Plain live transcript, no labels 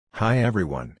Hi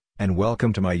everyone, and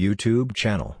welcome to my YouTube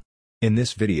channel. In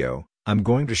this video, I'm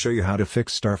going to show you how to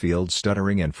fix Starfield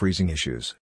stuttering and freezing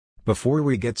issues. Before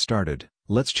we get started,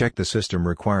 let's check the system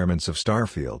requirements of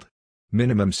Starfield.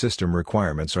 Minimum system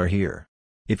requirements are here.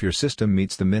 If your system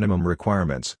meets the minimum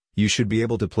requirements, you should be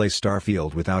able to play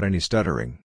Starfield without any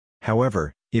stuttering.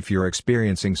 However, if you're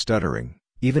experiencing stuttering,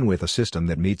 even with a system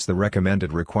that meets the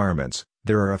recommended requirements,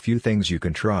 there are a few things you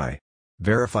can try.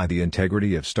 Verify the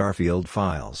integrity of Starfield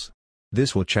files.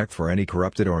 This will check for any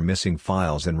corrupted or missing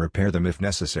files and repair them if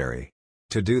necessary.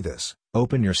 To do this,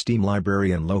 open your Steam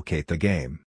library and locate the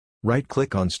game.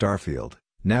 Right-click on Starfield,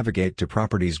 navigate to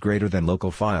Properties greater than Local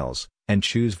Files, and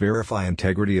choose Verify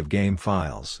Integrity of Game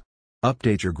Files.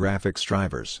 Update your graphics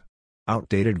drivers.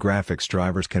 Outdated graphics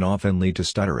drivers can often lead to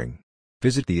stuttering.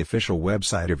 Visit the official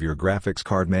website of your graphics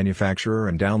card manufacturer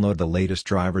and download the latest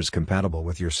drivers compatible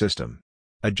with your system.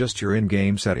 Adjust your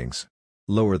in-game settings.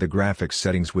 Lower the graphics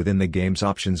settings within the game's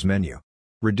options menu.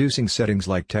 Reducing settings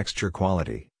like texture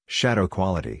quality, shadow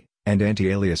quality, and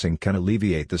anti-aliasing can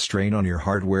alleviate the strain on your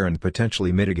hardware and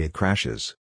potentially mitigate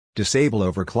crashes. Disable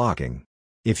overclocking.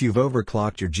 If you've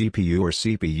overclocked your GPU or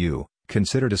CPU,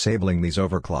 consider disabling these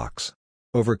overclocks.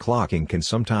 Overclocking can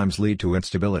sometimes lead to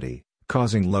instability,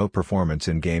 causing low performance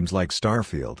in games like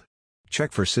Starfield.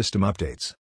 Check for system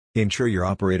updates. Ensure your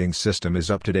operating system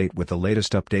is up to date with the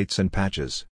latest updates and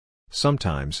patches.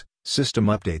 Sometimes, system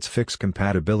updates fix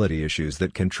compatibility issues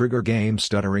that can trigger game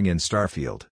stuttering in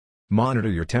Starfield. Monitor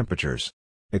your temperatures.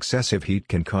 Excessive heat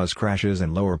can cause crashes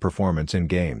and lower performance in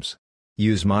games.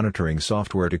 Use monitoring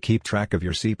software to keep track of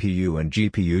your CPU and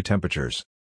GPU temperatures.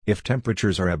 If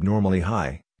temperatures are abnormally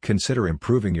high, consider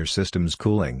improving your system's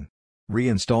cooling.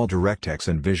 Reinstall DIRECTX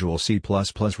and Visual C++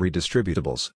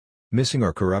 redistributables. Missing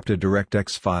or corrupted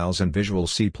DirectX files and Visual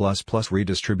C++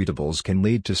 redistributables can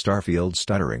lead to Starfield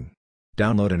stuttering.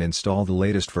 Download and install the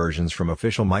latest versions from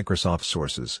official Microsoft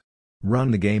sources.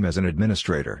 Run the game as an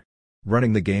administrator.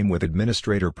 Running the game with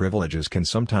administrator privileges can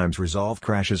sometimes resolve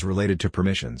crashes related to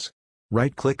permissions.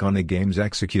 Right-click on the game's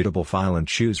executable file and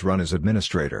choose Run as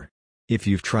Administrator. If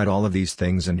you've tried all of these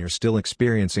things and you're still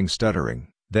experiencing stuttering,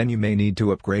 then you may need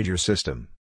to upgrade your system.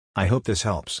 I hope this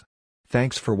helps.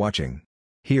 Thanks for watching.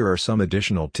 Here are some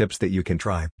additional tips that you can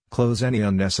try. Close any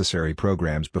unnecessary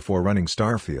programs before running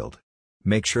Starfield.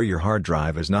 Make sure your hard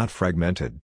drive is not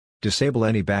fragmented. Disable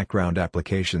any background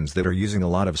applications that are using a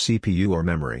lot of CPU or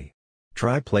memory.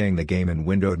 Try playing the game in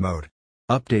windowed mode.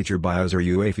 Update your BIOS or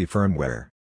UEFI firmware.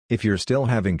 If you're still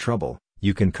having trouble,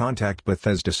 you can contact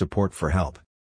Bethesda support for help.